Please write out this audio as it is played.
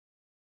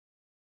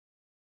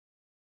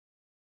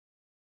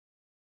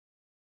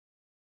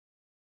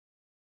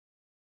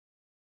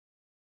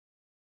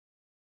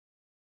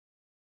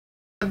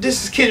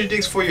This is Kendrick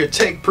Dix for your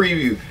Take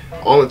Preview.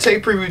 On the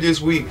Take Preview this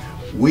week,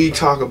 we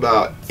talk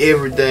about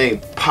everything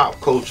pop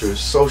culture,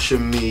 social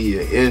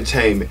media,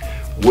 entertainment,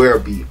 where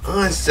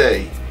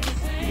Beyonce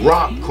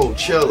rocked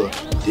Coachella.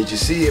 Did you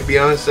see it?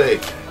 Beyonce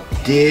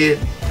did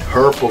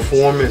her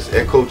performance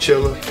at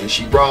Coachella, and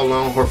she brought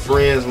along her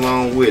friends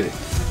along with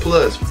it.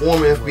 Plus,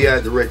 former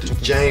FBI Director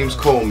James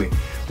Comey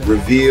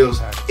reveals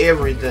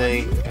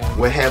everything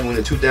what happened in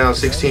the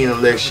 2016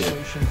 election,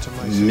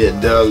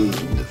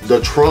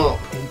 the Trump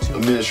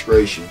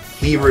administration.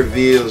 He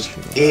reveals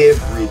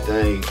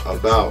everything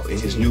about in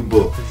his new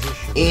book,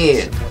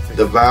 and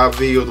the viral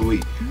video of the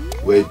week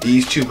where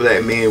these two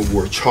black men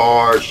were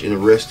charged and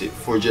arrested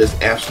for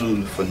just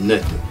absolutely for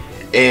nothing.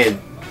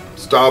 And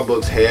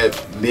Starbucks had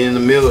been in the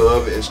middle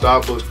of it, and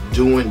Starbucks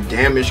doing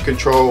damage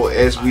control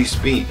as we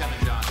speak.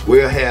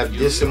 We'll have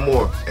this and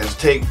more as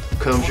Take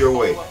comes your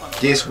way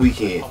this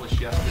weekend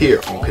here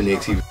on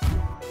ConnectTV.